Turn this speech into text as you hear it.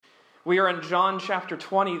We are in John chapter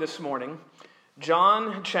 20 this morning.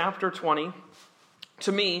 John chapter 20.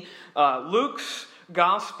 To me, Luke's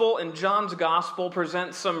Gospel and John's Gospel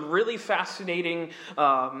present some really fascinating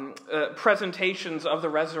presentations of the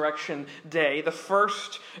resurrection day, the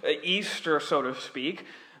first Easter, so to speak.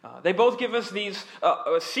 They both give us these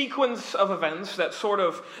sequence of events that sort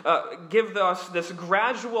of give us this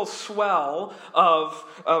gradual swell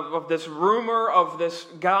of this rumor of this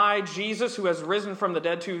guy, Jesus, who has risen from the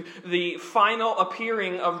dead, to the final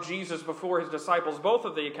appearing of Jesus before his disciples. Both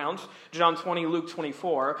of the accounts, John 20, Luke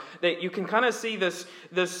 24, that you can kind of see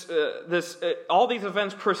all these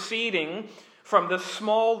events proceeding from this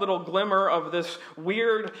small little glimmer of this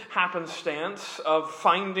weird happenstance of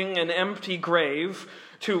finding an empty grave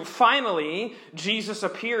to finally Jesus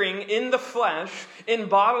appearing in the flesh, in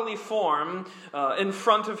bodily form, in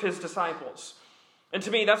front of his disciples. And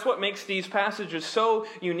to me, that's what makes these passages so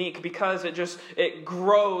unique, because it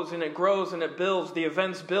grows and it grows and it builds. The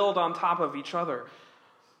events build on top of each other.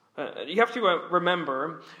 You have to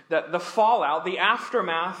remember that the fallout, the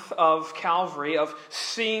aftermath of Calvary, of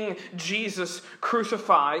seeing Jesus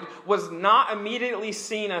crucified, was not immediately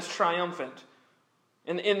seen as triumphant.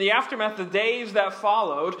 In the aftermath, the days that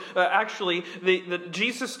followed,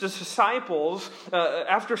 Jesus' disciples,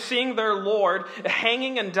 after seeing their Lord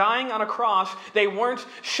hanging and dying on a cross, they weren't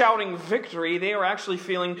shouting victory. They were actually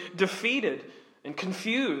feeling defeated and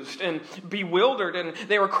confused and bewildered, and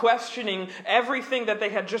they were questioning everything that they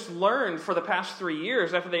had just learned for the past 3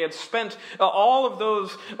 years after they had spent all of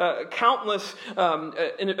those countless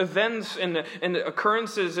events and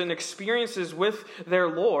occurrences and experiences with their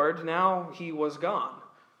Lord. Now he was gone.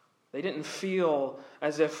 They didn't feel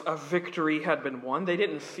as if a victory had been won. They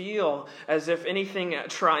didn't feel as if anything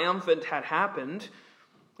triumphant had happened.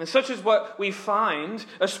 And such is what we find,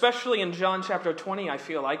 especially in John chapter 20, I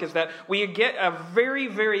feel like, is that we get a very,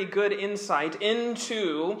 very good insight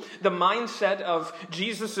into the mindset of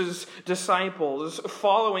Jesus' disciples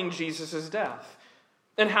following Jesus' death.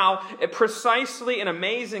 And how precisely and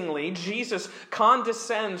amazingly Jesus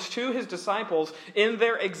condescends to his disciples in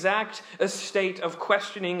their exact state of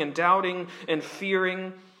questioning and doubting and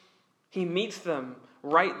fearing. He meets them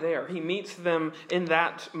right there. He meets them in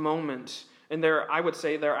that moment. And I would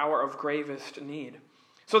say, their hour of gravest need.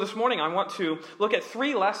 So this morning I want to look at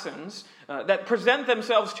 3 lessons that present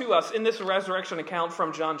themselves to us in this resurrection account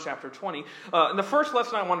from John chapter 20. And the first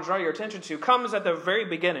lesson I want to draw your attention to comes at the very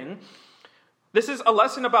beginning. This is a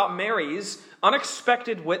lesson about Mary's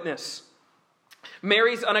unexpected witness.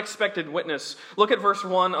 Mary's unexpected witness. Look at verse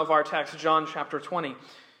 1 of our text, John chapter 20.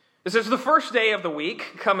 It says, "The first day of the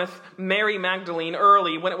week cometh Mary Magdalene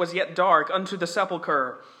early, when it was yet dark, unto the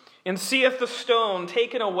sepulchre, and seeth the stone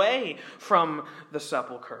taken away from the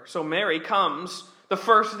sepulchre." So Mary comes the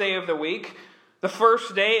first day of the week, the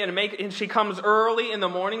first day, and she comes early in the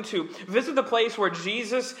morning to visit the place where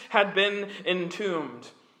Jesus had been entombed.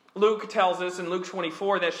 Luke tells us in Luke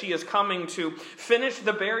 24 that she is coming to finish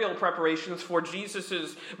the burial preparations for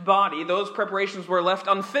Jesus' body. Those preparations were left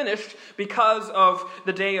unfinished because of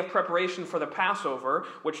the day of preparation for the Passover,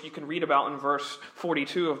 which you can read about in verse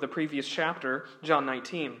 42 of the previous chapter, John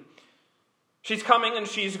 19. She's coming and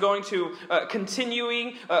she's going to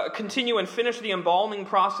continue and finish the embalming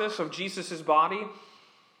process of Jesus' body.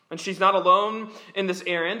 And she's not alone in this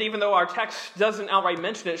errand. Even though our text doesn't outright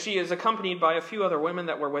mention it, she is accompanied by a few other women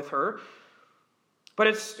that were with her. But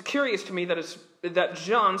it's curious to me that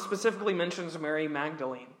John specifically mentions Mary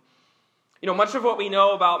Magdalene. You know, much of what we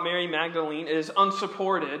know about Mary Magdalene is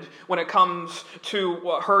unsupported when it comes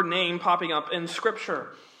to her name popping up in Scripture.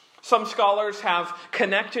 Some scholars have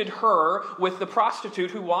connected her with the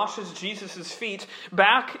prostitute who washes Jesus' feet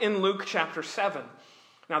back in Luke chapter 7.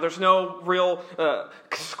 Now, there's no real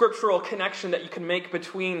scriptural connection that you can make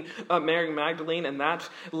between Mary Magdalene and that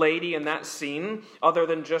lady and that scene, other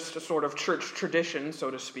than just a sort of church tradition, so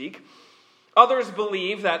to speak. Others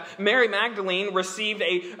believe that Mary Magdalene received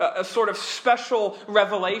a sort of special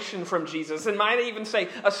revelation from Jesus, and might even say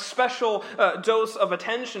a special dose of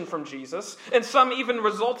attention from Jesus, and some even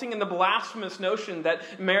resulting in the blasphemous notion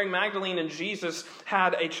that Mary Magdalene and Jesus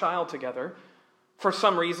had a child together. For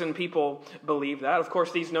some reason, people believe that. Of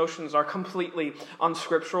course, these notions are completely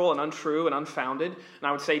unscriptural and untrue and unfounded, and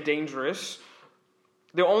I would say dangerous.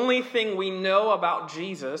 The only thing we know about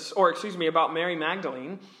about Mary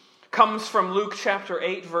Magdalene, comes from Luke chapter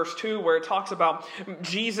 8, verse 2, where it talks about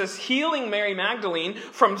Jesus healing Mary Magdalene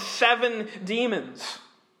from 7 demons.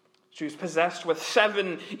 She was possessed with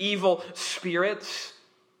 7 evil spirits,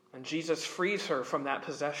 and Jesus frees her from that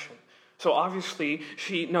possession. So obviously,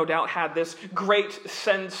 she no doubt had this great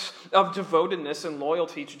sense of devotedness and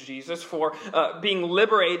loyalty to Jesus for being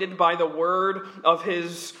liberated by the word of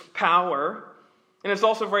his power. And it's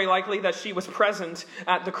also very likely that she was present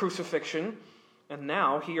at the crucifixion. And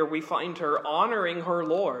now here we find her honoring her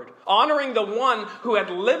Lord, honoring the one who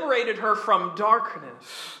had liberated her from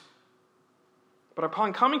darkness. But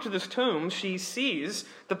upon coming to this tomb, she sees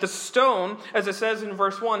that the stone, as it says in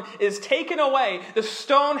verse 1, is taken away. The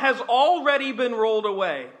stone has already been rolled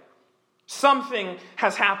away. Something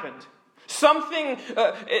has happened. Something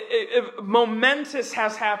momentous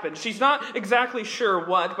has happened. She's not exactly sure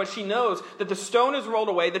what, but she knows that the stone is rolled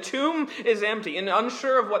away. The tomb is empty. And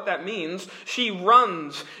unsure of what that means, she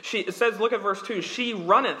runs. It says, look at verse 2, she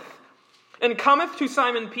runneth. And cometh to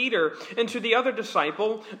Simon Peter and to the other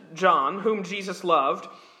disciple, John, whom Jesus loved,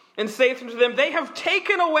 and saith unto them, they have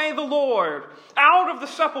taken away the Lord out of the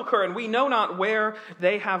sepulchre, and we know not where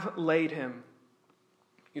they have laid him.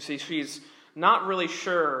 You see, she's not really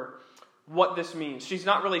sure what this means. She's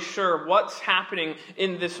not really sure what's happening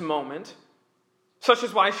in this moment. Such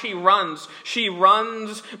is why she runs. She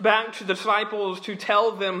runs back to the disciples to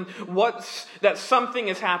tell them that something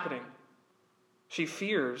is happening. She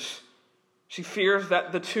fears. She fears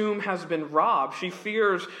that the tomb has been robbed. She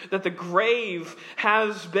fears that the grave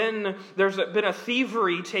there's been a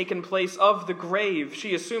thievery taken place of the grave.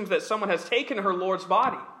 She assumes that someone has taken her Lord's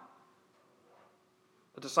body.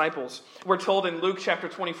 The disciples, we're told in Luke chapter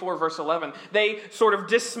 24, verse 11, they sort of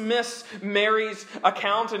dismiss Mary's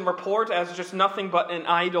account and report as just nothing but an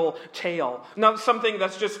idle tale. Not something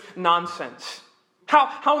that's just nonsense.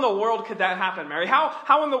 How in the world could that happen, Mary?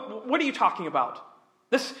 What are you talking about?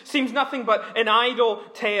 This seems nothing but an idle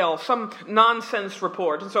tale, some nonsense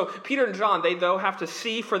report. And so Peter and John, they though have to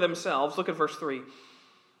see for themselves. Look at verse 3.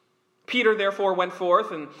 Peter therefore went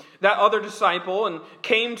forth, and that other disciple, and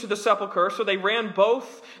came to the sepulchre. So they ran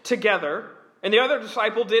both together. And the other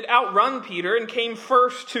disciple did outrun Peter and came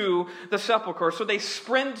first to the sepulchre. So they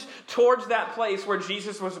sprint towards that place where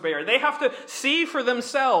Jesus was buried. They have to see for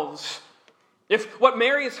themselves if what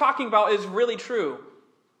Mary is talking about is really true.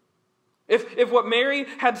 If what Mary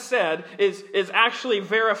had said is actually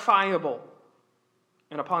verifiable.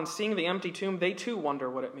 And upon seeing the empty tomb, they too wonder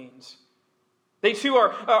what it means. They too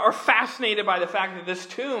are fascinated by the fact that this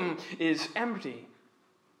tomb is empty.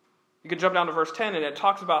 You can jump down to verse 10, and it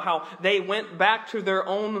talks about how they went back to their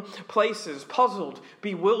own places, puzzled,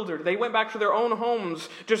 bewildered. They went back to their own homes,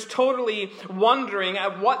 just totally wondering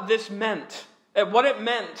at what this meant, at what it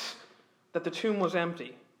meant that the tomb was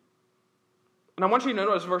empty. And I want you to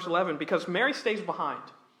notice verse 11, because Mary stays behind.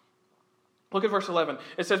 Look at verse 11.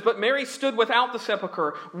 It says, but Mary stood without the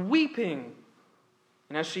sepulchre, weeping.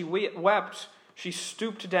 And as she wept, she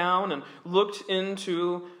stooped down and looked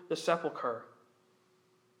into the sepulchre.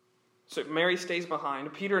 So Mary stays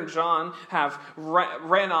behind. Peter and John have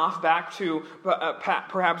ran off back to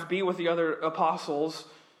perhaps be with the other apostles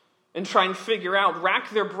and try and rack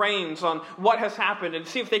their brains on what has happened and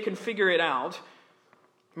see if they can figure it out.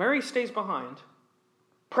 Mary stays behind,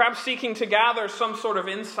 perhaps seeking to gather some sort of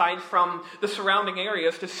insight from the surrounding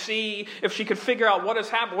areas to see if she could figure out what has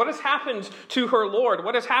happened. What has happened to her Lord?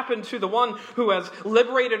 What has happened to the one who has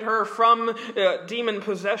liberated her from demon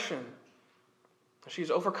possession? She's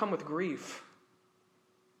overcome with grief.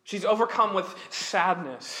 She's overcome with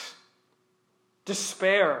sadness,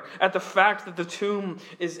 despair at the fact that the tomb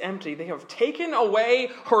is empty. They have taken away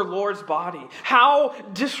her Lord's body. How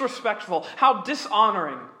disrespectful, how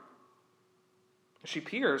dishonoring. She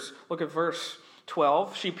peers. Look at verse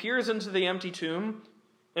 12. She peers into the empty tomb.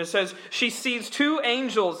 And it says, she sees two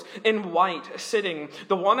angels in white sitting,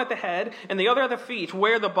 the one at the head and the other at the feet,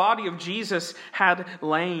 where the body of Jesus had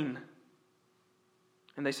lain.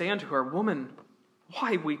 And they say unto her, woman,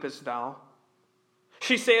 why weepest thou?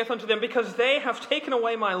 She saith unto them, because they have taken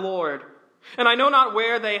away my Lord, and I know not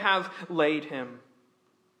where they have laid him.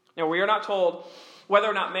 Now, we are not told whether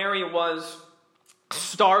or not Mary was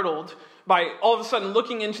startled by all of a sudden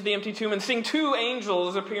looking into the empty tomb and seeing two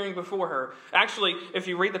angels appearing before her. Actually, if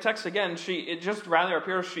you read the text again, it just rather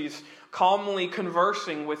appears she's calmly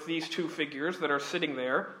conversing with these two figures that are sitting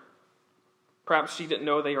there. Perhaps she didn't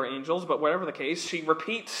know they are angels, but whatever the case, she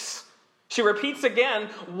repeats again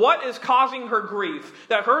what is causing her grief.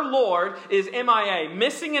 That her Lord is MIA,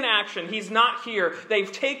 missing in action. He's not here.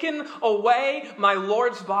 They've taken away my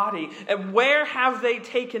Lord's body. And where have they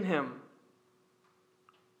taken him?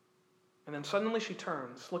 And then suddenly she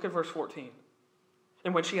turns. Look at verse 14.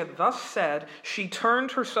 And when she had thus said, she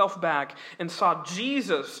turned herself back and saw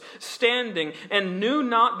Jesus standing and knew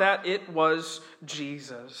not that it was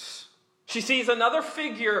Jesus. She sees another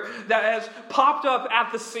figure that has popped up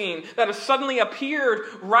at the scene, that has suddenly appeared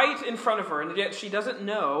right in front of her, and yet she doesn't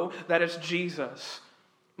know that it's Jesus.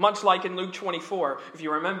 Much like in Luke 24, if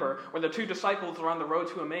you remember, when the two disciples are on the road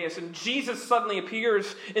to Emmaus, and Jesus suddenly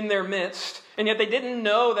appears in their midst, and yet they didn't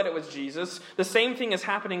know that it was Jesus. The same thing is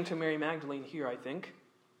happening to Mary Magdalene here, I think.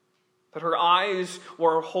 That her eyes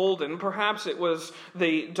were holden. Perhaps it was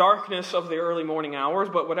the darkness of the early morning hours,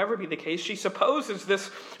 but whatever be the case, she supposes this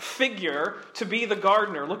figure to be the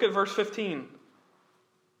gardener. Look at verse 15.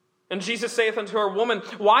 And Jesus saith unto her, Woman,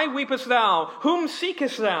 why weepest thou? Whom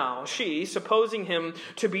seekest thou? She, supposing him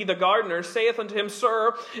to be the gardener, saith unto him,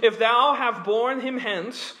 Sir, if thou have borne him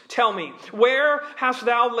hence, tell me, where hast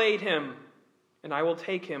thou laid him? And I will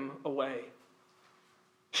take him away.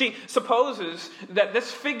 She supposes that this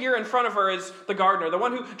figure in front of her is the gardener, the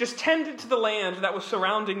one who just tended to the land that was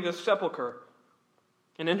surrounding this sepulchre.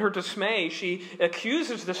 And in her dismay, she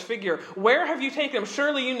accuses this figure. Where have you taken him?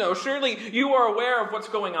 Surely you know. Surely you are aware of what's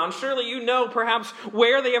going on. Surely you know perhaps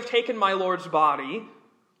where they have taken my Lord's body.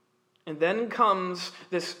 And then comes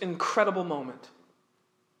this incredible moment.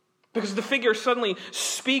 Because the figure suddenly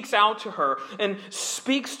speaks out to her and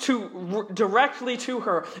speaks directly to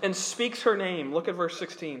her and speaks her name. Look at verse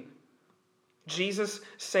 16. Jesus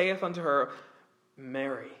saith unto her,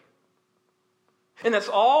 Mary. And that's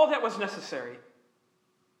all that was necessary.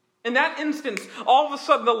 In that instance, all of a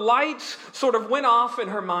sudden the lights sort of went off in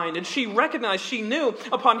her mind, and she recognized, she knew,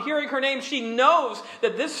 upon hearing her name, she knows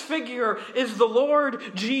that this figure is the Lord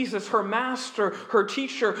Jesus, her master, her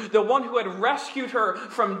teacher, the one who had rescued her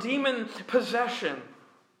from demon possession.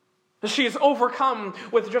 She is overcome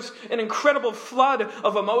with just an incredible flood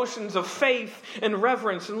of emotions, of faith and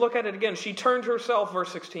reverence. And look at it again. She turned herself,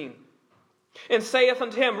 verse 16, and saith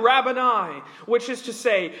unto him, Rabboni, which is to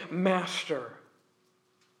say, Master.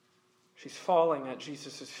 She's falling at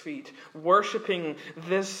Jesus' feet, worshiping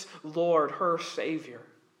this Lord, her Savior.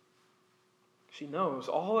 She knows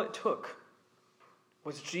all it took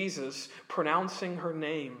was Jesus pronouncing her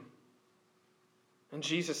name. And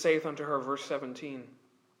Jesus saith unto her, verse 17,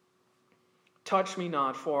 Touch me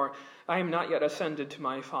not, for I am not yet ascended to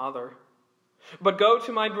my Father. But go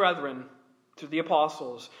to my brethren, to the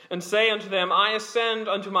apostles, and say unto them, I ascend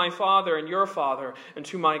unto my Father and your Father, and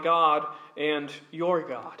to my God and your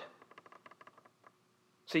God.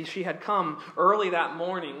 See, she had come early that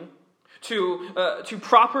morning to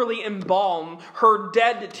properly embalm her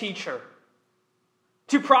dead teacher,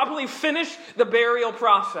 to properly finish the burial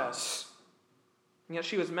process. And yet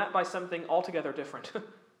she was met by something altogether different.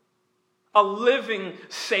 A living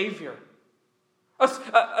Savior.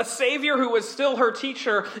 A Savior who was still her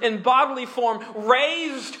teacher in bodily form,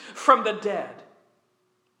 raised from the dead.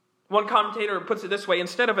 One commentator puts it this way: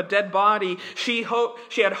 instead of a dead body she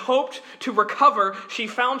had hoped to recover, she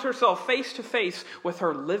found herself face to face with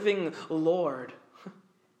her living Lord.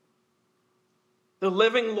 The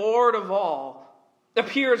living Lord of all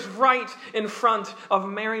appears right in front of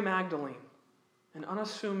Mary Magdalene, an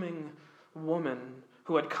unassuming woman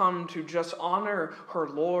who had come to just honor her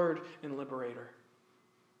Lord and Liberator.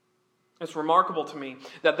 It's remarkable to me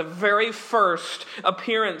that the very first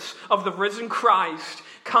appearance of the risen Christ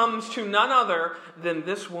comes to none other than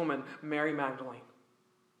this woman, Mary Magdalene.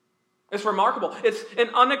 It's remarkable. It's an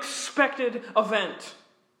unexpected event.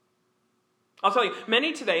 I'll tell you,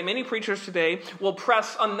 many preachers today will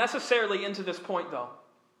press unnecessarily into this point, though.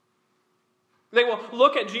 They will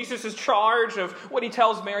look at Jesus' charge of what he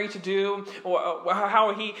tells Mary to do, or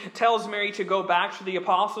how he tells Mary to go back to the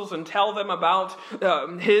apostles and tell them about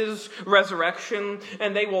his resurrection,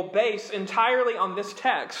 and they will base entirely on this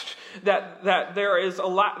text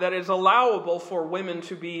that is allowable for women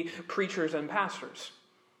to be preachers and pastors.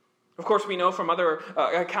 Of course, we know from other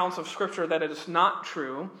accounts of Scripture that it is not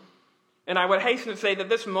true. And I would hasten to say that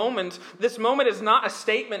this moment is not a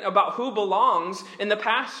statement about who belongs in the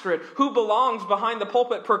pastorate, who belongs behind the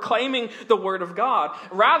pulpit proclaiming the Word of God.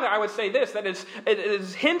 Rather, I would say this, that it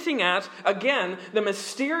is hinting at, again, the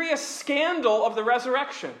mysterious scandal of the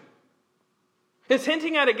resurrection. It's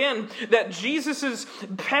hinting at, again, that Jesus'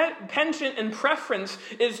 penchant and preference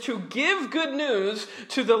is to give good news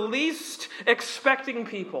to the least expecting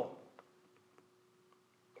people.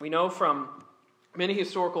 We know from many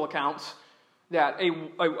historical accounts that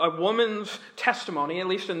a woman's testimony, at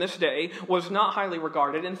least in this day, was not highly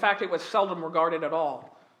regarded. In fact, it was seldom regarded at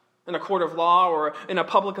all. In a court of law or in a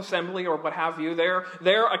public assembly or what have you,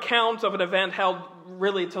 their account of an event held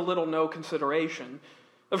really to little no consideration.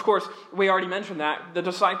 Of course, we already mentioned that. The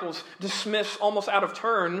disciples dismiss almost out of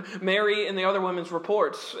turn Mary and the other women's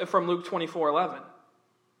reports from Luke 24:11.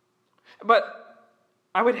 But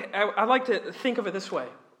I like to think of it this way.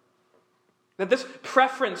 That this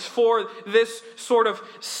preference for this sort of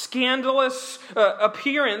scandalous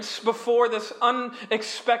appearance before this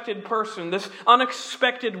unexpected person, this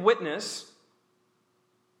unexpected witness,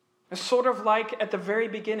 is sort of like at the very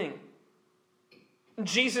beginning.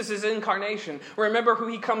 Jesus' incarnation. Remember who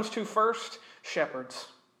he comes to first? Shepherds.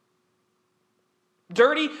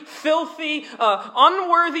 Dirty, filthy,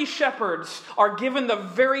 unworthy shepherds are given the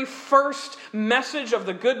very first message of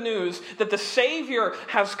the good news that the Savior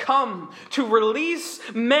has come to release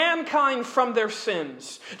mankind from their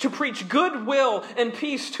sins, to preach goodwill and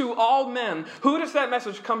peace to all men. Who does that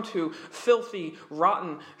message come to? Filthy,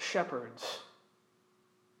 rotten shepherds.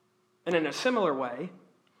 And in a similar way,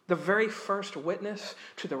 the very first witness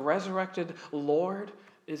to the resurrected Lord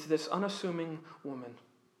is this unassuming woman,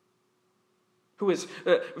 who is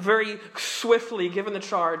very swiftly given the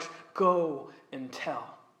charge, go and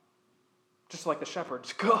tell. Just like the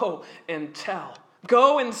shepherds, go and tell.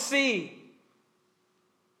 Go and see.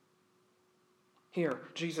 Here,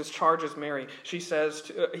 Jesus charges Mary. He says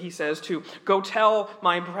to go tell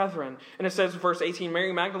my brethren. And it says, verse 18,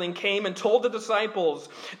 Mary Magdalene came and told the disciples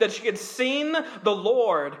that she had seen the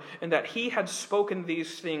Lord and that he had spoken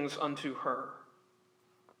these things unto her.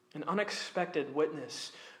 An unexpected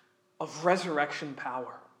witness of resurrection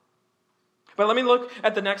power. But let me look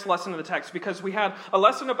at the next lesson of the text, because we had a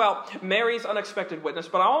lesson about Mary's unexpected witness,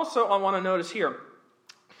 but I want to notice here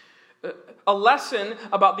a lesson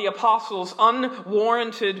about the apostles'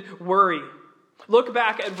 unwarranted worry. Look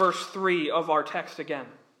back at verse 3 of our text again.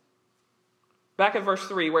 Back at verse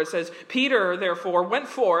 3 where it says, Peter therefore went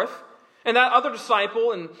forth and that other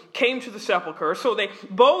disciple and came to the sepulchre. So they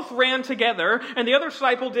both ran together, and the other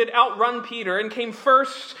disciple did outrun Peter and came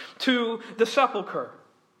first to the sepulchre.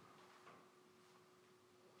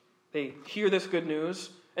 They hear this good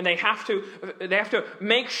news, and they have to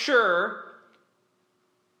make sure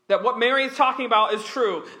that what Mary is talking about is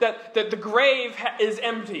true, that the grave is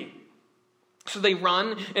empty. So they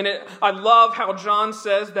run, and I love how John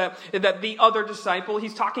says that the other disciple,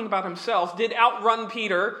 he's talking about himself, did outrun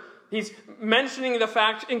Peter. He's mentioning the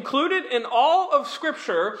fact, included in all of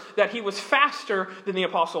Scripture, that he was faster than the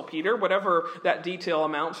Apostle Peter. Whatever that detail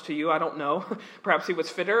amounts to you, I don't know. Perhaps he was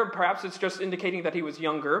fitter. Perhaps it's just indicating that he was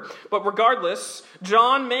younger. But regardless,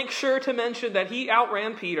 John makes sure to mention that he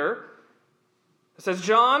outran Peter. It says,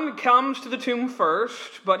 John comes to the tomb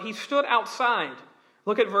first, but he stood outside.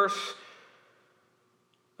 Look at verse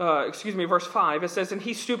 5. It says, and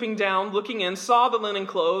he stooping down, looking in, saw the linen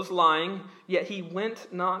clothes lying, yet he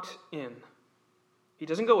went not in. He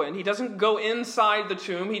doesn't go in. He doesn't go inside the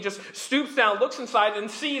tomb. He just stoops down, looks inside,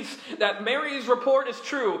 and sees that Mary's report is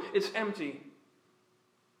true. It's empty.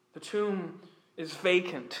 The tomb is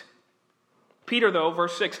vacant. Peter, though,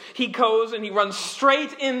 verse 6, he goes and he runs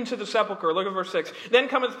straight into the sepulchre. Look at verse 6. Then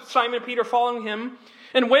cometh Simon Peter following him,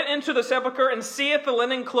 and went into the sepulchre, and seeth the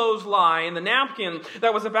linen clothes lie, and the napkin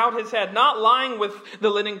that was about his head, not lying with the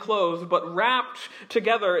linen clothes, but wrapped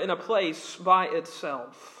together in a place by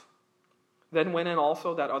itself. Then went in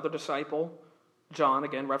also that other disciple, John,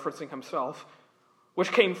 again referencing himself,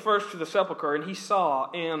 which came first to the sepulchre, and he saw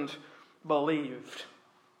and believed.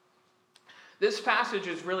 This passage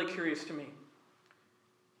is really curious to me,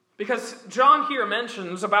 because John here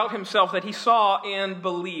mentions about himself that he saw and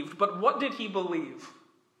believed. But what did he believe?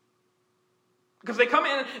 Because they come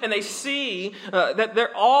in and they see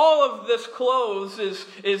that all of this clothes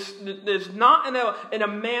is not in a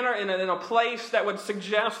manner, in a place that would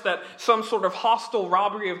suggest that some sort of hostile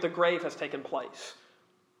robbery of the grave has taken place.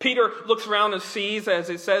 Peter looks around and sees, as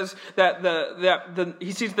it says,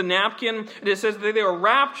 he sees the napkin, and it says that they are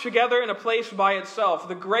wrapped together in a place by itself.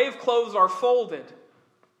 The grave clothes are folded.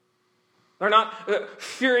 They're not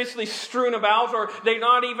furiously strewn about, or they're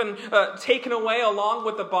not even taken away along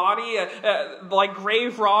with the body like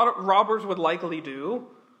grave robbers would likely do.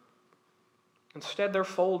 Instead, they're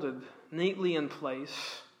folded neatly in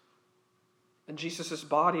place, and Jesus'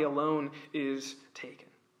 body alone is taken.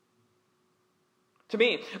 To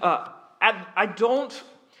me, I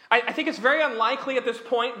think it's very unlikely at this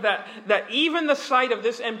point that even the sight of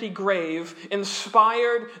this empty grave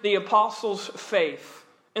inspired the apostles' faith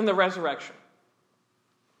in the resurrection.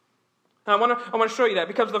 And I want to show you that,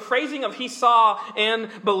 because the phrasing of he saw and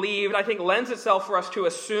believed, I think, lends itself for us to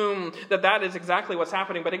assume that is exactly what's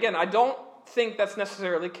happening. But again, I don't think that's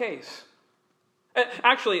necessarily the case.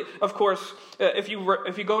 Actually, of course, if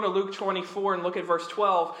you go to Luke 24 and look at verse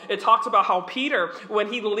 12, it talks about how Peter,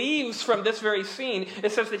 when he leaves from this very scene,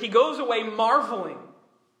 it says that he goes away marveling.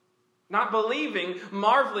 Not believing,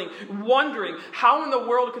 marveling, wondering, how in the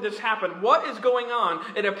world could this happen? What is going on?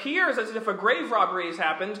 It appears as if a grave robbery has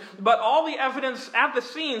happened, but all the evidence at the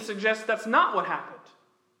scene suggests that's not what happened.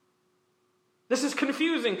 This is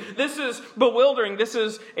confusing. This is bewildering. This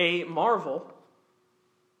is a marvel.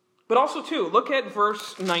 But also, too, look at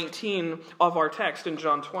verse 19 of our text in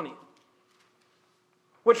John 20.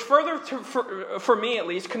 Which further, for me at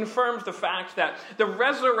least, confirms the fact that the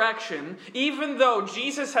resurrection, even though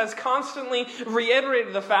Jesus has constantly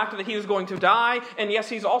reiterated the fact that he was going to die, and yes,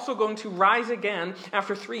 he's also going to rise again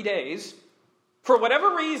after 3 days, for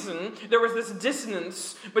whatever reason, there was this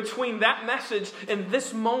dissonance between that message and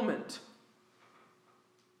this moment.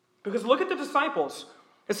 Because look at the disciples.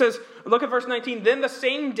 It says, look at verse 19, then the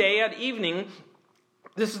same day at evening,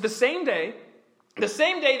 this is the same day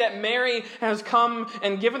that Mary has come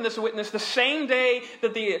and given this witness, the same day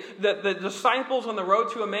that the disciples on the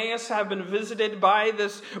road to Emmaus have been visited by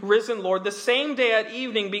this risen Lord, the same day at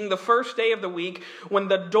evening being the first day of the week, when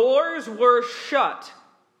the doors were shut,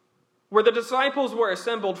 where the disciples were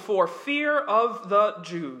assembled for fear of the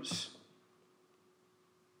Jews.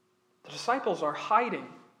 The disciples are hiding.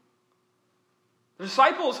 The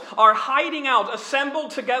disciples are hiding out,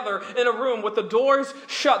 assembled together in a room with the doors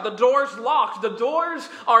shut, the doors locked, the doors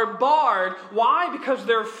are barred. Why? Because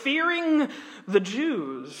they're fearing the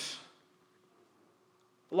Jews.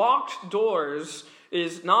 Locked doors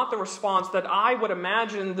is not the response that I would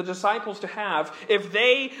imagine the disciples to have if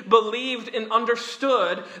they believed and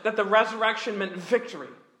understood that the resurrection meant victory.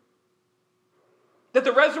 That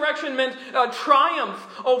the resurrection meant a triumph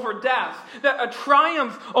over death, that a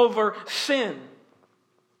triumph over sin.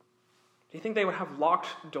 Do you think they would have locked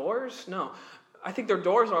doors? No. I think their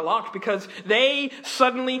doors are locked because they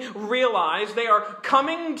suddenly realize they are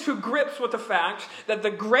coming to grips with the fact that the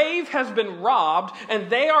grave has been robbed, and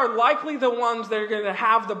they are likely the ones that are going to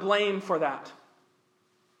have the blame for that.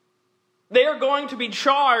 They are going to be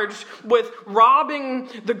charged with robbing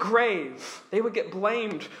the grave. They would get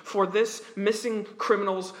blamed for this missing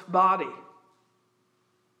criminal's body.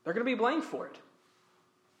 They're going to be blamed for it.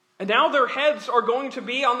 And now their heads are going to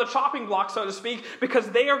be on the chopping block, so to speak,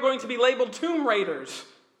 because they are going to be labeled tomb raiders.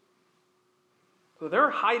 So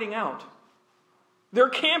they're hiding out. They're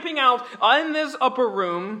camping out in this upper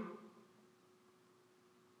room.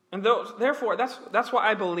 And therefore, that's why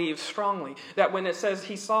I believe strongly that when it says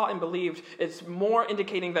he saw and believed, it's more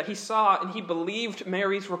indicating that he saw and he believed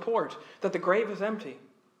Mary's report, that the grave is empty.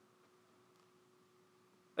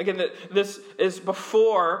 Again, that this is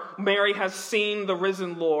before Mary has seen the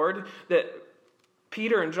risen Lord, that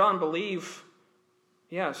Peter and John believe,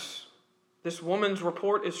 yes, this woman's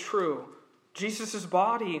report is true. Jesus'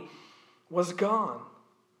 body was gone.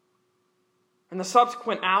 And the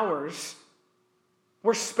subsequent hours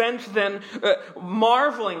were spent then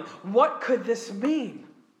marveling, what could this mean?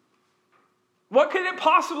 What could it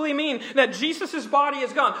possibly mean that Jesus' body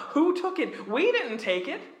is gone? Who took it? We didn't take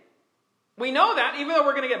it. We know that, even though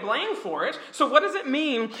we're going to get blamed for it. So what does it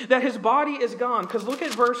mean that his body is gone? Because look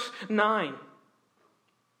at verse 9.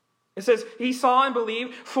 It says, he saw and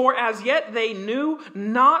believed, for as yet they knew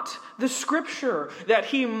not the scripture, that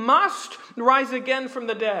he must rise again from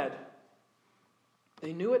the dead.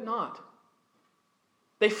 They knew it not.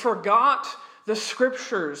 They forgot the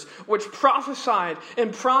scriptures which prophesied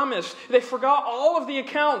and promised. They forgot all of the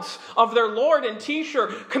accounts of their Lord and teacher,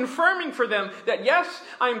 confirming for them that yes,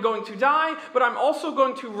 I am going to die, but I'm also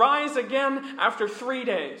going to rise again after 3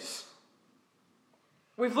 days.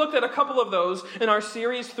 We've looked at a couple of those in our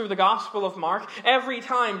series through the Gospel of Mark. Every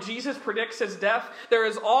time Jesus predicts his death, there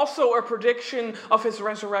is also a prediction of his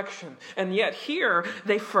resurrection. And yet here,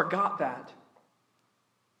 they forgot that.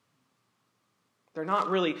 They're not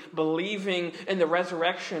really believing in the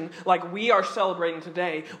resurrection like we are celebrating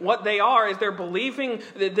today. What they are is they're believing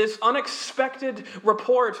this unexpected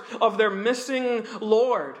report of their missing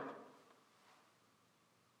Lord.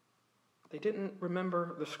 They didn't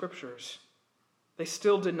remember the scriptures. They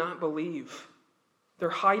still did not believe. They're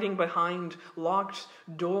hiding behind locked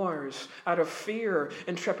doors out of fear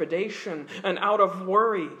and trepidation and out of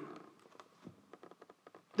worry.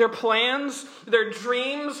 Their plans, their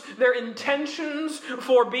dreams, their intentions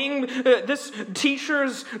for being this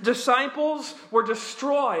teacher's disciples were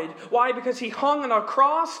destroyed. Why? Because he hung on a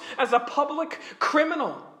cross as a public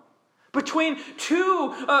criminal. Between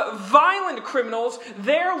two violent criminals,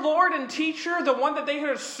 their Lord and teacher, the one that they had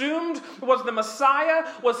assumed was the Messiah,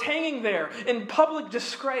 was hanging there in public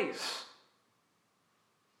disgrace.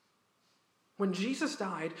 When Jesus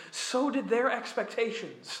died, so did their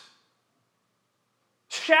expectations.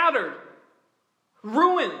 Shattered,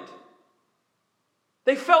 ruined.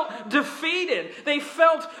 They felt defeated. They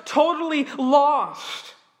felt totally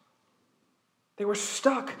lost. They were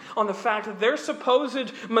stuck on the fact that their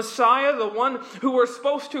supposed Messiah, the one who were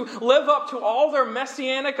supposed to live up to all their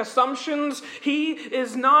messianic assumptions, he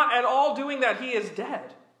is not at all doing that. He is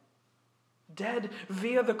dead. Dead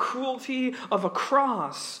via the cruelty of a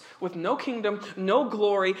cross with no kingdom, no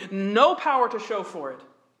glory, no power to show for it.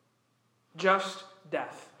 Just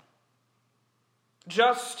death.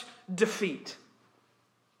 Just defeat.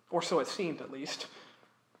 Or so it seemed, at least.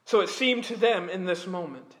 So it seemed to them in this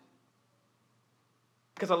moment.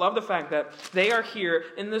 Because I love the fact that they are here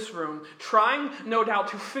in this room trying, no doubt,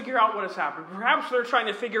 to figure out what has happened. Perhaps they're trying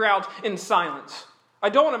to figure out in silence. I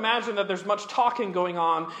don't imagine that there's much talking going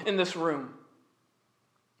on in this room.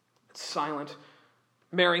 It's silent.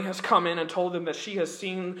 Mary has come in and told them that she has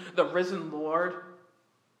seen the risen Lord.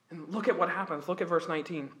 And look at what happens. Look at verse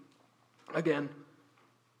 19 again.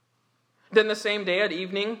 Then the same day at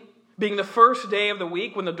evening, being the first day of the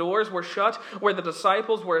week when the doors were shut, where the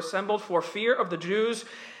disciples were assembled for fear of the Jews,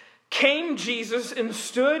 came Jesus and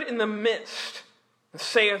stood in the midst and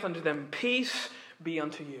saith unto them, Peace be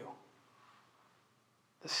unto you.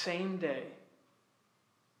 The same day,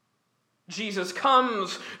 Jesus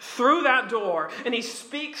comes through that door and he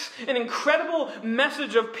speaks an incredible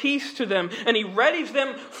message of peace to them and he readies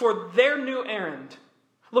them for their new errand.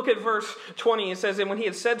 Look at verse 20. It says, And when he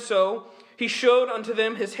had said so, he showed unto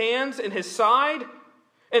them his hands and his side.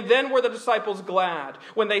 And then were the disciples glad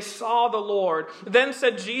when they saw the Lord. Then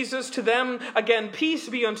said Jesus to them again, Peace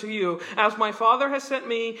be unto you. As my Father has sent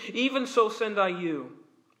me, even so send I you.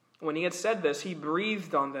 When he had said this, he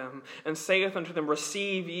breathed on them, and saith unto them,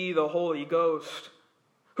 Receive ye the Holy Ghost.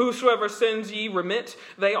 Whosoever sins ye remit,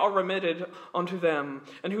 they are remitted unto them.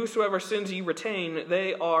 And whosoever sins ye retain,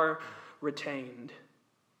 they are retained.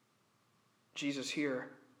 Jesus here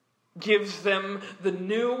gives them the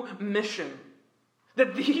new mission.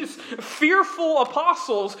 That these fearful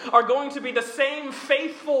apostles are going to be the same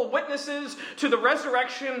faithful witnesses to the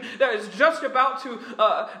resurrection that is just about to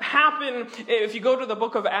happen. If you go to the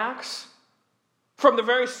book of Acts, from the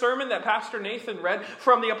very sermon that Pastor Nathan read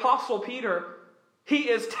from the Apostle Peter, he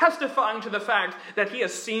is testifying to the fact that he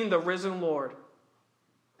has seen the risen Lord.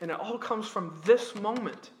 And it all comes from this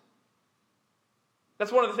moment.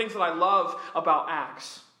 That's one of the things that I love about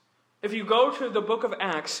Acts. If you go to the book of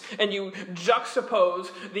Acts and you juxtapose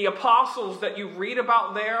the apostles that you read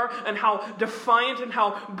about there and how defiant and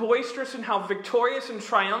how boisterous and how victorious and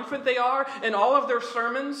triumphant they are in all of their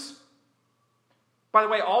sermons. By the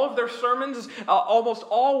way, all of their sermons almost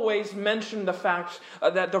always mention the fact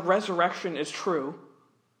that the resurrection is true.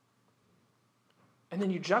 And then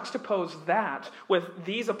you juxtapose that with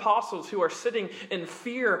these apostles who are sitting in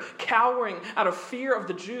fear, cowering out of fear of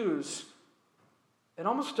the Jews. It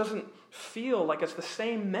almost doesn't feel like it's the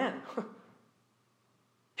same men.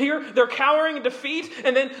 Here, they're cowering in defeat,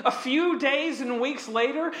 and then a few days and weeks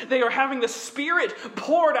later, they are having the Spirit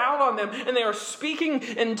poured out on them, and they are speaking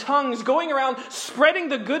in tongues, going around spreading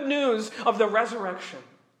the good news of the resurrection.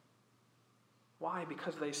 Why?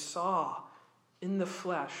 Because they saw in the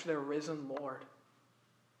flesh their risen Lord,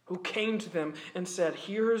 who came to them and said,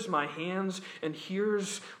 Here's my hands, and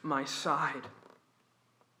here's my side.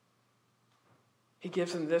 He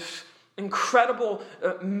gives them this incredible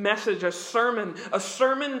message, a sermon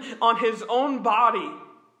on his own body,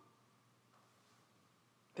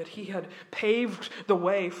 that he had paved the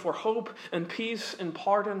way for hope and peace and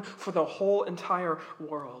pardon for the whole entire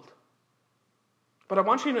world. But I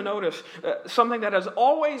want you to notice something that has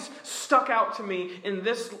always stuck out to me in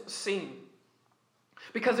this scene.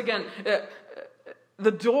 Because again,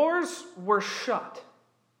 the doors were shut.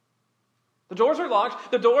 The doors are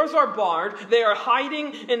locked. The doors are barred. They are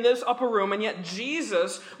hiding in this upper room. And yet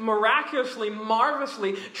Jesus miraculously,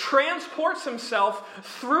 marvelously transports himself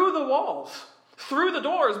through the walls, through the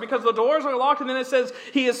doors, because the doors are locked. And then it says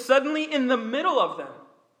he is suddenly in the middle of them.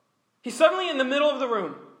 He's suddenly in the middle of the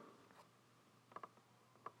room.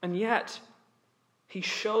 And yet he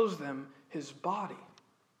shows them his body,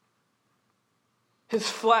 his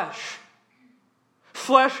flesh.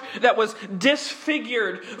 Flesh that was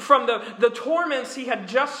disfigured from the torments he had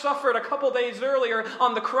just suffered a couple days earlier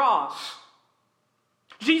on the cross.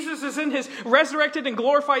 Jesus is in his resurrected and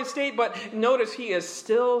glorified state, but notice he is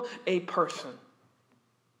still a person.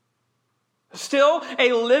 Still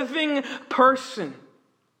a living person.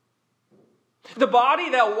 The body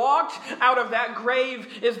that walked out of that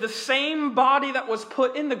grave is the same body that was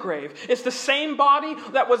put in the grave. It's the same body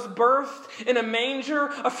that was birthed in a manger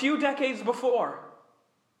a few decades before.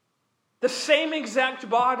 The same exact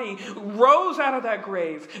body rose out of that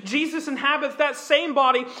grave. Jesus inhabits that same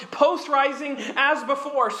body post-rising as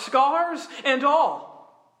before, scars and all.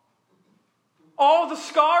 All the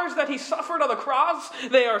scars that he suffered on the cross,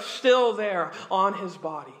 they are still there on his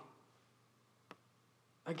body.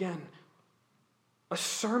 Again, a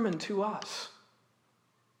sermon to us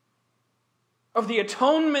of the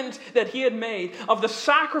atonement that he had made, of the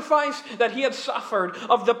sacrifice that he had suffered,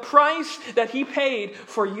 of the price that he paid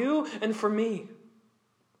for you and for me.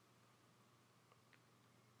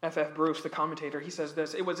 F.F. Bruce, the commentator, he says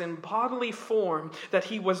this: it was in bodily form that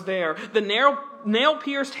he was there. The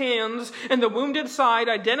nail-pierced hands and the wounded side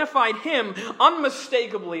identified him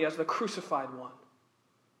unmistakably as the crucified one.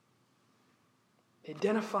 They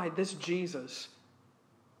identified this Jesus.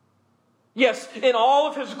 Yes, in all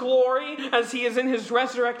of his glory, as he is in his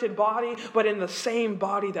resurrected body, but in the same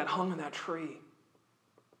body that hung on that tree.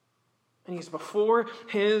 And he's before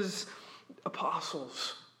his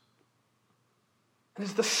apostles. And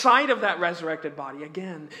it's the sight of that resurrected body,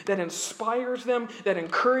 again, that inspires them, that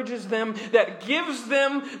encourages them, that gives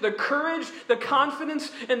them the courage, the confidence,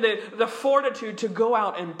 and the fortitude to go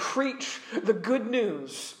out and preach the good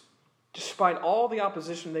news, despite all the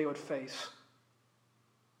opposition they would face.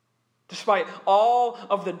 Despite all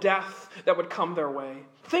of the death that would come their way.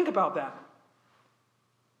 Think about that.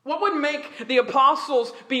 What would make the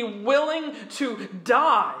apostles be willing to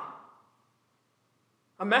die?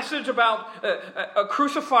 A message about a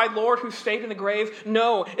crucified Lord who stayed in the grave?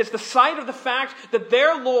 No, it's the sight of the fact that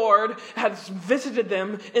their Lord has visited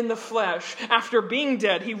them in the flesh. After being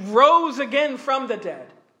dead, he rose again from the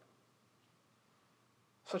dead.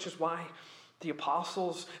 Such is why the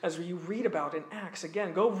apostles, as you read about in Acts,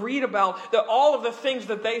 again, go read about all of the things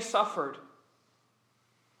that they suffered.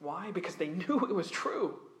 Why? Because they knew it was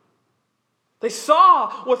true. They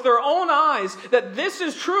saw with their own eyes that this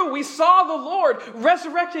is true. We saw the Lord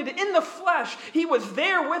resurrected in the flesh. He was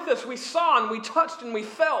there with us. We saw and we touched and we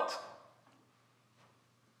felt.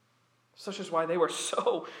 Such is why they were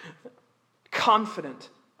so confident,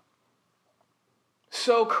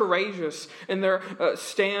 so courageous in their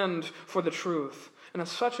stand for the truth. And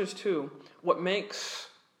as such is, too, what makes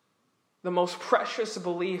the most precious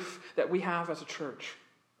belief that we have as a church,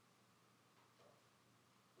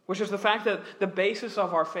 which is the fact that the basis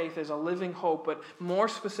of our faith is a living hope, but more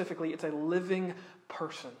specifically, it's a living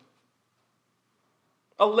person.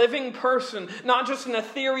 A living person, not just an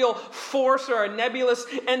ethereal force or a nebulous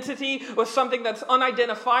entity with something that's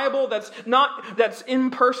unidentifiable, that's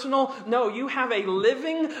impersonal. No, you have a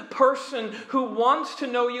living person who wants to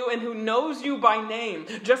know you and who knows you by name.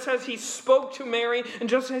 Just as he spoke to Mary and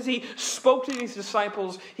just as he spoke to these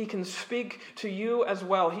disciples, he can speak to you as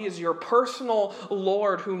well. He is your personal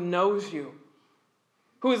Lord who knows you,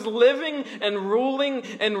 who is living and ruling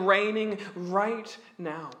and reigning right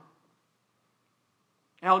now.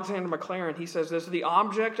 Alexander Maclaren, he says this: the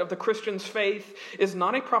object of the Christian's faith is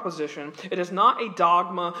not a proposition, it is not a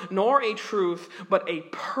dogma, nor a truth, but a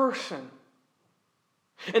person.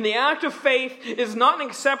 And the act of faith is not an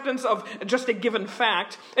acceptance of just a given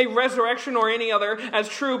fact, a resurrection or any other as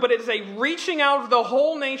true, but it is a reaching out of the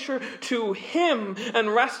whole nature to him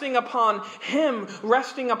and resting upon him,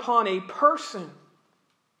 resting upon a person.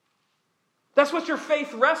 That's what your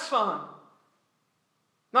faith rests on.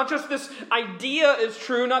 Not just this idea is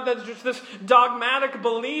true, not that just this dogmatic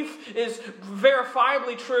belief is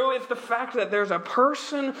verifiably true. It's the fact that there's a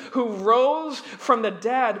person who rose from the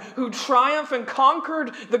dead, who triumphed and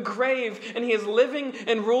conquered the grave, and he is living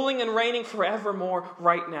and ruling and reigning forevermore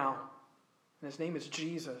right now. And his name is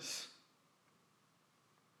Jesus.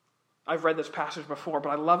 I've read this passage before, but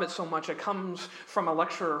I love it so much. It comes from a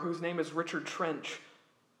lecturer whose name is Richard Trench.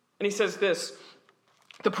 And he says this: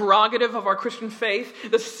 the prerogative of our Christian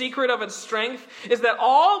faith, the secret of its strength, is that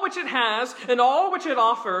all which it has and all which it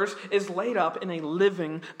offers is laid up in a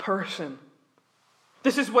living person.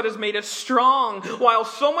 This is what has made it strong, while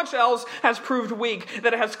so much else has proved weak,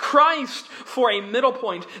 that it has Christ for a middle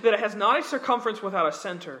point, that it has not a circumference without a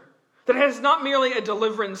center, that it has not merely a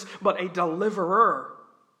deliverance, but a deliverer.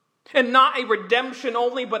 And not a redemption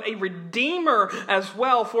only, but a redeemer as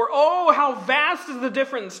well. For oh, how vast is the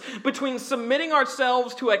difference between submitting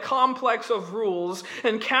ourselves to a complex of rules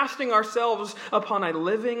and casting ourselves upon a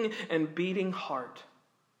living and beating heart.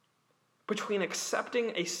 Between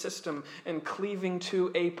accepting a system and cleaving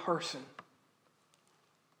to a person.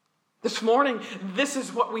 This morning, this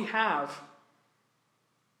is what we have.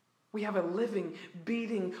 We have a living,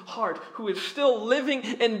 beating heart who is still living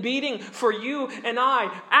and beating for you and I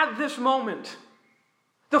at this moment.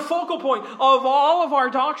 The focal point of all of our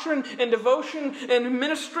doctrine and devotion and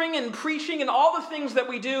ministering and preaching and all the things that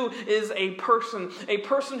we do is a person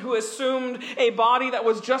who assumed a body that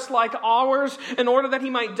was just like ours in order that he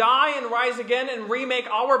might die and rise again and remake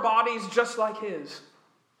our bodies just like his.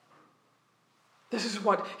 This is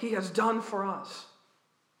what he has done for us.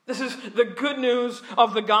 This is the good news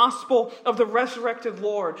of the gospel of the resurrected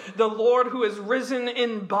Lord, the Lord who is risen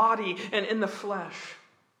in body and in the flesh.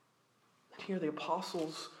 Here the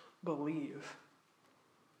apostles believe.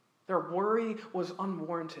 Their worry was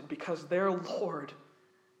unwarranted because their Lord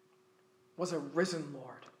was a risen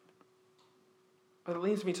Lord. But it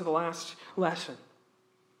leads me to the last lesson.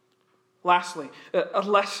 Lastly, a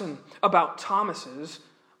lesson about Thomas's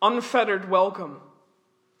unfettered welcome.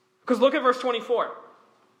 Because look at verse 24.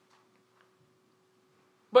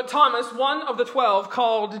 But Thomas, one of the 12,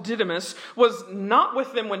 called Didymus, was not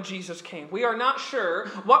with them when Jesus came. We are not sure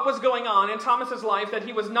what was going on in Thomas's life that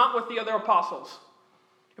he was not with the other apostles.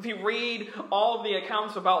 If you read all of the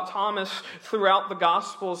accounts about Thomas throughout the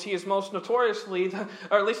Gospels, he is most notoriously,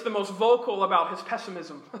 or at least the most vocal about his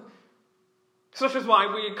pessimism. Such is why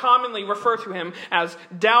we commonly refer to him as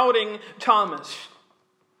Doubting Thomas.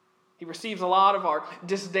 He receives a lot of our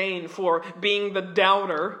disdain for being the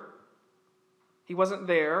doubter. He wasn't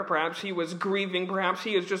there. Perhaps he was grieving. Perhaps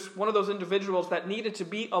he is just one of those individuals that needed to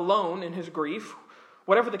be alone in his grief.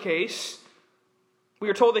 Whatever the case, we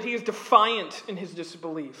are told that he is defiant in his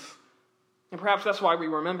disbelief. And perhaps that's why we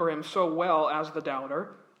remember him so well as the doubter.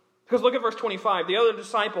 Because look at verse 25. The other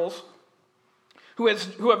disciples who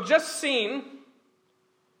have just seen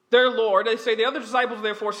their Lord, they say, the other disciples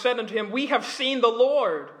therefore said unto him, We have seen the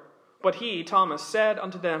Lord. But he, Thomas, said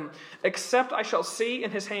unto them, Except I shall see in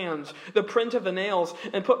his hands the print of the nails,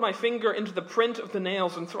 and put my finger into the print of the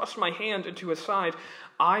nails, and thrust my hand into his side,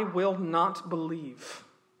 I will not believe.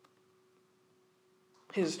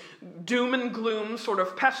 His doom and gloom, sort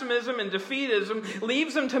of pessimism and defeatism,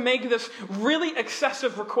 leaves him to make this really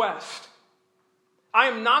excessive request. I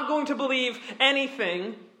am not going to believe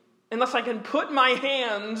anything unless I can put my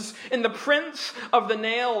hands in the prints of the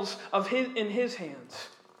nails in his hands.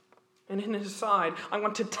 And in his side, I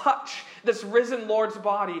want to touch this risen Lord's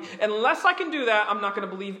body. Unless I can do that, I'm not going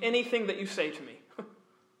to believe anything that you say to me.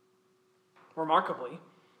 Remarkably,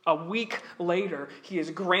 a week later, he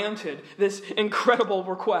is granted this incredible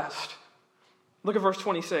request. Look at verse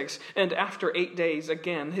 26. And after 8 days,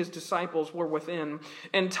 again, his disciples were within,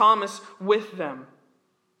 and Thomas with them.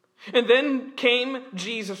 And then came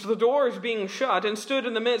Jesus, the doors being shut, and stood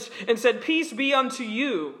in the midst, and said, Peace be unto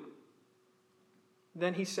you.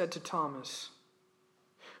 Then he said to Thomas,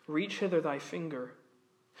 Reach hither thy finger,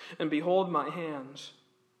 and behold my hands.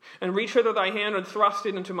 And reach hither thy hand, and thrust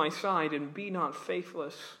it into my side, and be not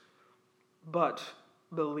faithless, but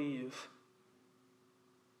believe.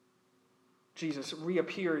 Jesus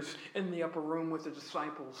reappears in the upper room with the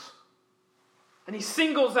disciples. And he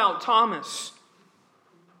singles out Thomas.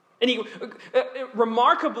 And he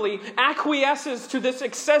remarkably acquiesces to this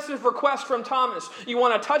excessive request from Thomas. You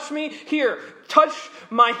want to touch me? Here, touch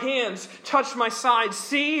my hands, touch my side.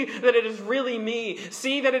 See that it is really me.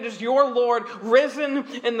 See that it is your Lord risen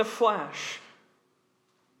in the flesh.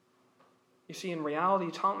 You see, in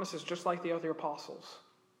reality, Thomas is just like the other apostles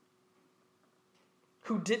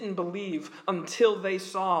who didn't believe until they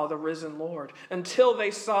saw the risen Lord, until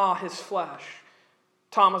they saw his flesh.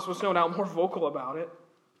 Thomas was no doubt more vocal about it.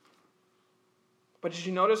 But did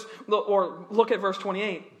you notice, or look at verse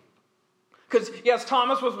 28. Because, yes,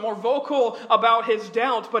 Thomas was more vocal about his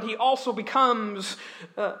doubt, but he also becomes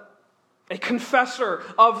a confessor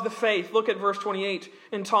of the faith. Look at verse 28.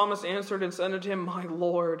 And Thomas answered and said unto him, My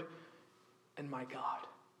Lord and my God.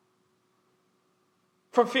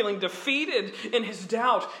 From feeling defeated in his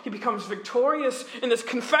doubt, he becomes victorious in this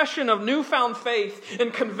confession of newfound faith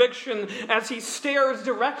and conviction as he stares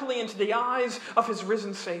directly into the eyes of his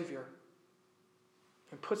risen Savior.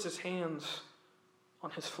 And puts his hands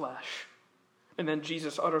on his flesh. And then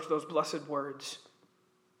Jesus utters those blessed words.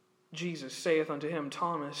 Jesus saith unto him,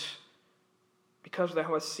 Thomas, because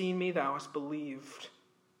thou hast seen me, thou hast believed.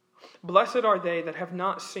 Blessed are they that have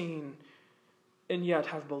not seen, and yet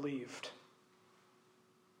have believed.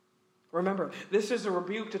 Remember, this is a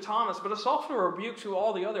rebuke to Thomas, but it's also a rebuke to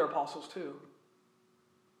all the other apostles too,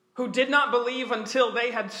 who did not believe until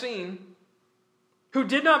they had seen, who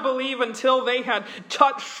did not believe until they had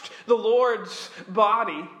touched the Lord's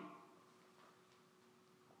body.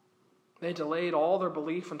 They delayed all their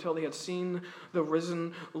belief until they had seen the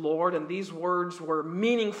risen Lord, and these words were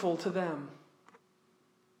meaningful to them.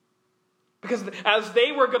 Because as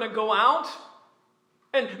they were going to go out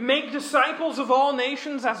and make disciples of all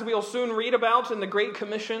nations, as we'll soon read about in the Great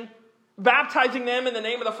Commission, baptizing them in the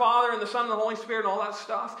name of the Father and the Son and the Holy Spirit and all that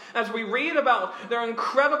stuff. As we read about their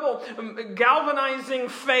incredible galvanizing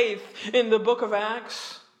faith in the book of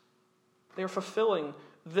Acts, they're fulfilling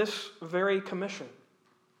this very commission.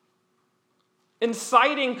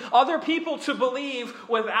 Inciting other people to believe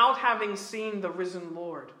without having seen the risen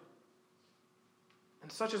Lord.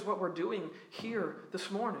 And such is what we're doing here this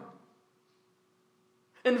morning.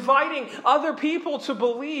 Inviting other people to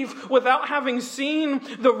believe without having seen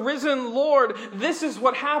the risen Lord. This is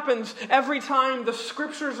what happens every time the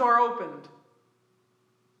Scriptures are opened.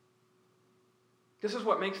 This is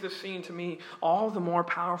what makes this scene to me all the more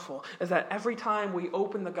powerful, is that every time we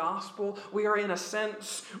open the gospel, we are in a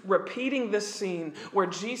sense repeating this scene where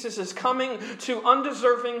Jesus is coming to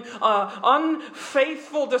undeserving,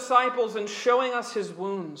 unfaithful disciples and showing us his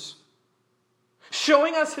wounds,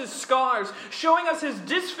 showing us his scars, showing us his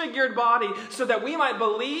disfigured body so that we might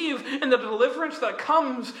believe in the deliverance that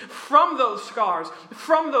comes from those scars,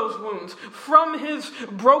 from those wounds, from his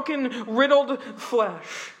broken, riddled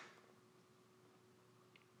flesh.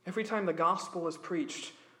 Every time the gospel is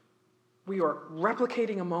preached, we are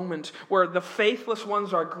replicating a moment where the faithless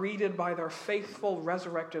ones are greeted by their faithful,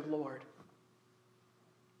 resurrected Lord,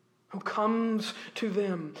 who comes to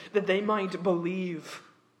them that they might believe.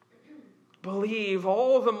 Believe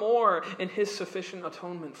all the more in his sufficient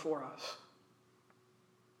atonement for us.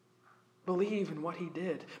 Believe in what he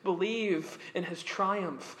did. Believe in his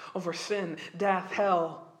triumph over sin, death,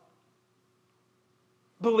 hell.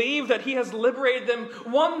 Believe that he has liberated them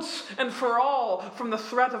once and for all from the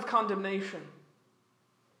threat of condemnation.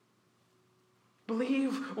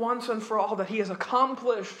 Believe once and for all that he has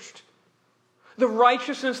accomplished the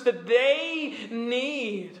righteousness that they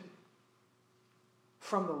need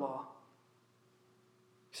from the law.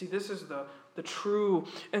 See, this is the true,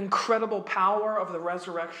 incredible power of the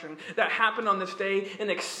resurrection that happened on this day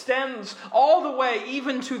and extends all the way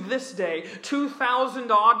even to this day,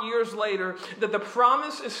 2,000 odd years later, that the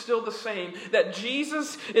promise is still the same, that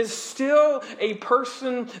Jesus is still a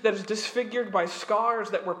person that is disfigured by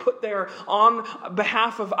scars that were put there on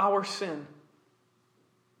behalf of our sin.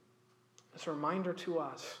 It's a reminder to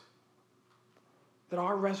us that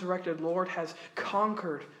our resurrected Lord has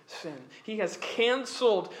conquered sin. He has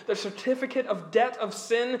canceled the certificate of debt of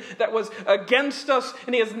sin that was against us,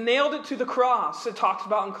 and he has nailed it to the cross, it talks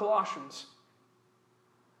about in Colossians.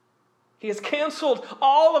 He has canceled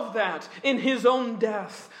all of that in his own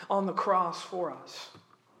death on the cross for us.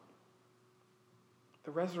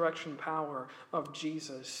 The resurrection power of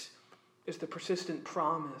Jesus is the persistent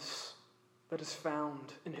promise that is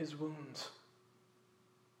found in his wounds.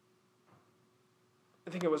 I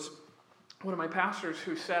think it was one of my pastors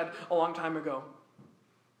who said a long time ago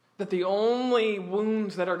that the only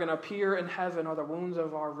wounds that are going to appear in heaven are the wounds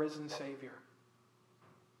of our risen Savior.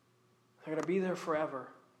 They're going to be there forever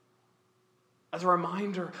as a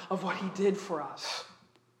reminder of what he did for us.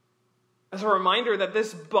 As a reminder that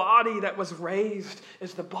this body that was raised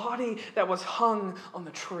is the body that was hung on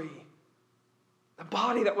the tree. A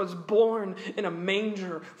body that was born in a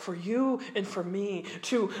manger for you and for me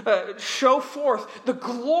to show forth the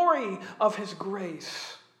glory of his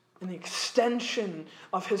grace and the extension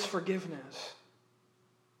of his forgiveness.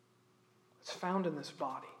 It's found in this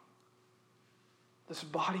body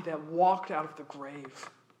that walked out of the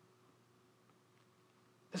grave.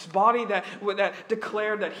 This body that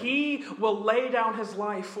declared that he will lay down his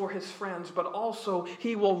life for his friends, but also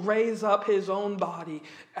he will raise up his own body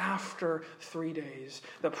after 3 days.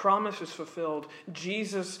 The promise is fulfilled.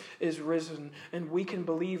 Jesus is risen, and we can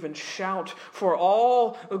believe and shout for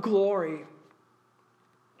all glory.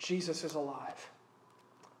 Jesus is alive.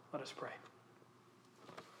 Let us pray.